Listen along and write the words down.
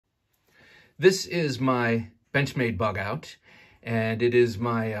This is my Benchmade Bugout, and it is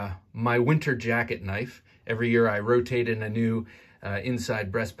my my winter jacket knife. Every year I rotate in a new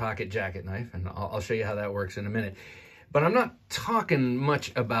inside breast pocket jacket knife, and I'll show you how that works in a minute. But I'm not talking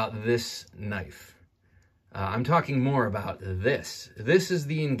much about this knife. I'm talking more about this. This is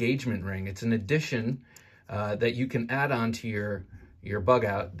the engagement ring. It's an addition that you can add on to your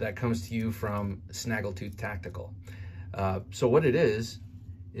Bugout that comes to you from Snaggletooth Tactical. So what it is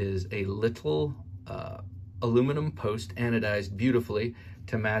a little aluminum post anodized beautifully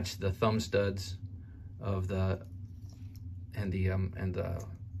to match the thumb studs of the standoffs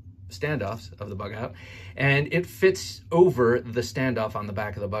of the Bugout, and it fits over the standoff on the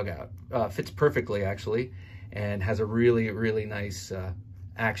back of the Bugout. Fits perfectly actually, and has a really nice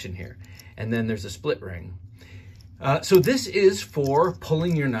action here. And then there's a split ring. So this is for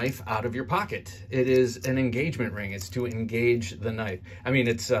pulling your knife out of your pocket. It is an engagement ring. It's to engage the knife. I mean,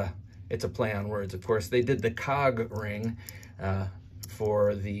 it's a play on words, of course. They did the cog ring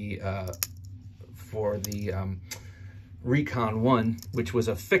for the Recon 1, which was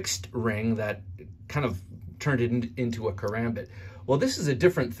a fixed ring that kind of turned it into a karambit. Well, this is a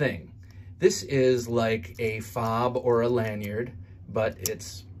different thing. This is like a fob or a lanyard, but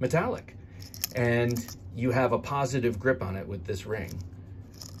it's metallic. And you have a positive grip on it with this ring.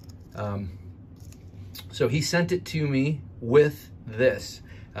 So he sent it to me with this.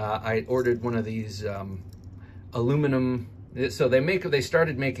 I ordered one of these aluminum. So they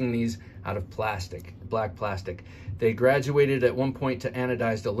started making these out of plastic, black plastic. They graduated at one point to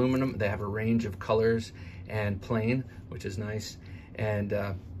anodized aluminum. They have a range of colors and plain, which is nice.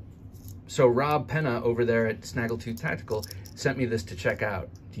 And so Rob Penna over there at Snaggletooth Tactical sent me this to check out.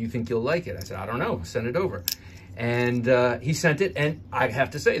 Do you think you'll like it? I said, I don't know, send it over. And he sent it, and I have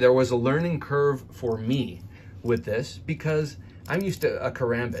to say, there was a learning curve for me with this because I'm used to a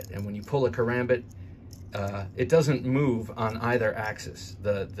karambit, and when you pull a karambit, it doesn't move on either axis.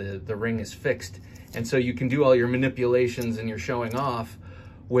 The ring is fixed, and so you can do all your manipulations and your showing off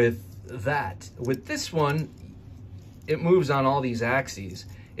with that. With this one, it moves on all these axes.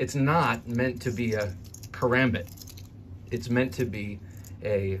 It's not meant to be a karambit. It's meant to be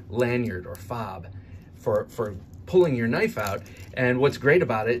a lanyard or fob for pulling your knife out. And what's great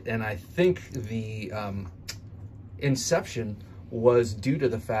about it, and I think the inception was due to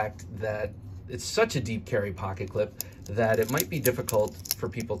the fact that it's such a deep carry pocket clip that it might be difficult for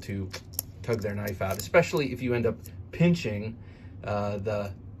people to tug their knife out, especially if you end up pinching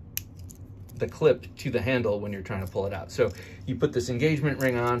the clip to the handle when you're trying to pull it out. So you put this engagement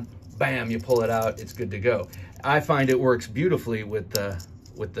ring on, bam, you pull it out, it's good to go. I find it works beautifully with the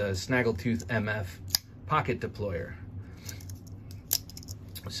SnaggletoothMF pocket deployer.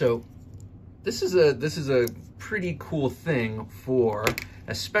 So this is a pretty cool thing for,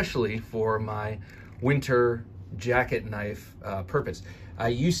 especially for my winter jacket knife purpose. I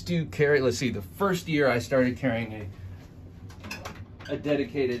used to carry, let's see, the first year I started carrying a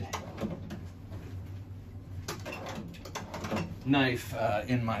dedicated knife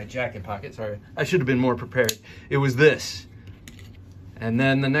in my jacket pocket. Sorry, I should have been more prepared. It was this. And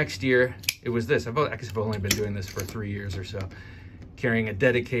then the next year, it was this. I guess I've only been doing this for 3 years or so, carrying a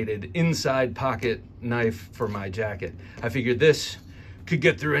dedicated inside pocket knife for my jacket. I figured this could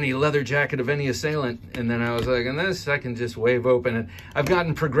get through any leather jacket of any assailant. And then I was like, and this I can just wave open. And I've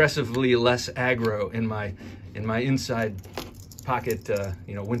gotten progressively less aggro in my inside pocket,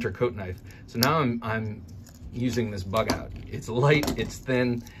 winter coat knife. So now I'm using this Bugout. It's light, it's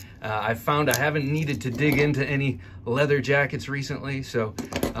thin. I've found I haven't needed to dig into any leather jackets recently, so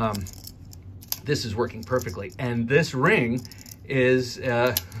this is working perfectly. And this ring is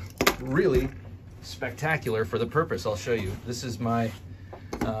really spectacular for the purpose. I'll show you. This is my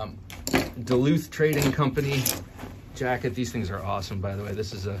Duluth Trading Company jacket. These things are awesome, by the way.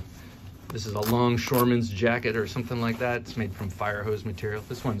 This is a longshoreman's jacket or something like that. It's made from fire hose material.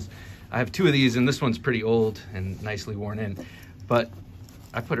 I have 2 of these, and this one's pretty old and nicely worn in, but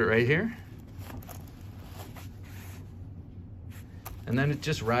I put it right here, and then it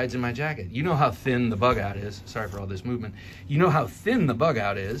just rides in my jacket. You know how thin the Bugout is. Sorry for all this movement. You know how thin the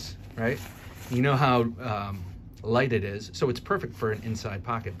Bugout is, right? You know how light it is, so it's perfect for an inside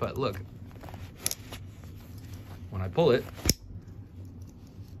pocket. But look, when I pull it,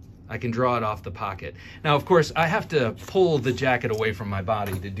 I can draw it off the pocket. Now, of course, I have to pull the jacket away from my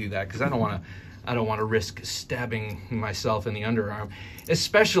body to do that because I don't want to risk stabbing myself in the underarm,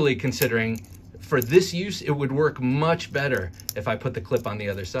 especially considering for this use, it would work much better if I put the clip on the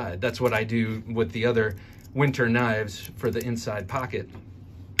other side. That's what I do with the other winter knives for the inside pocket.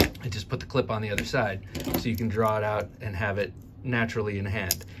 I just put the clip on the other side so you can draw it out and have it naturally in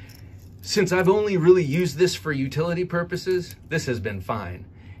hand. since I've only really used this for utility purposes, this has been fine.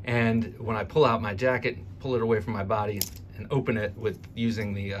 And when I pull out my jacket, pull it away from my body, and open it with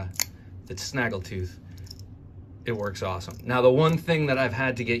using the Snaggletooth, it works awesome. Now, the one thing that I've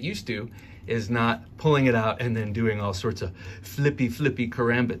had to get used to is not pulling it out and then doing all sorts of flippy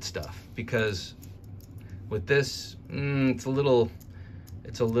karambit stuff, because with this, it's a little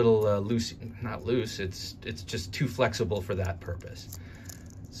loose, not loose, it's just too flexible for that purpose.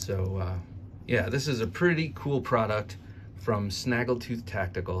 So yeah, this is a pretty cool product from Snaggletooth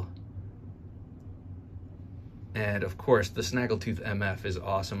Tactical. And of course, the TheKnifeJunkie is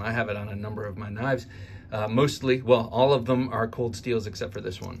awesome. I have it on a number of my knives. Mostly, well, all of them are cold steels except for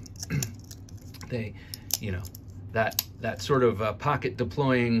this one. They, you know, that sort of pocket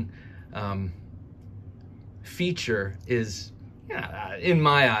deploying feature is, in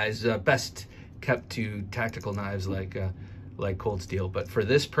my eyes, best kept to tactical knives like cold steel. But for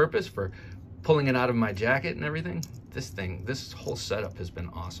this purpose, for pulling it out of my jacket and everything, this whole setup has been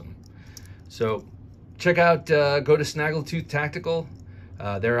awesome. So check out, go to Snaggletooth Tactical.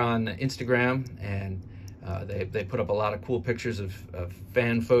 They're on Instagram, and they put up a lot of cool pictures of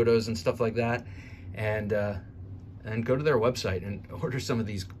fan photos and stuff like that. And go to their website and order some of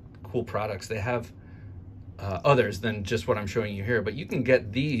these cool products. They have others than just what I'm showing you here, but you can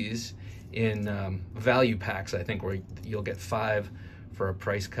get these in value packs, I think, where you'll get 5 for a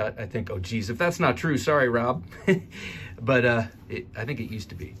price cut. I think, oh geez, if that's not true, sorry, Rob. But I think it used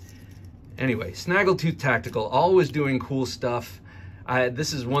to be. Anyway, Snaggletooth Tactical, always doing cool stuff.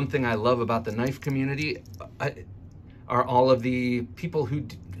 This is one thing I love about the knife community, are all of the people who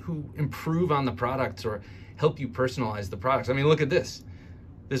improve on the products or help you personalize the products. I mean, look at this.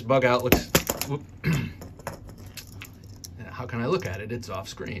 This bug out looks, how can I look at it? It's off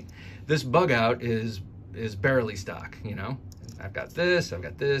screen. This bug out is barely stock, you know? I've got this, I've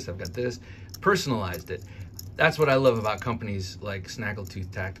got this, I've got this. Personalized it. That's what I love about companies like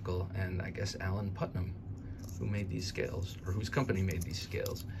Snaggletooth Tactical and I guess Alan Putnam, who made these scales, or whose company made these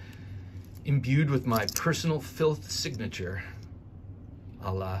scales. Imbued with my personal filth signature,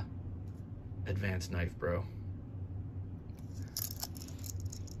 a la Advanced Knife Bro.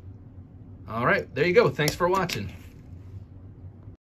 All right, there you go. Thanks for watching.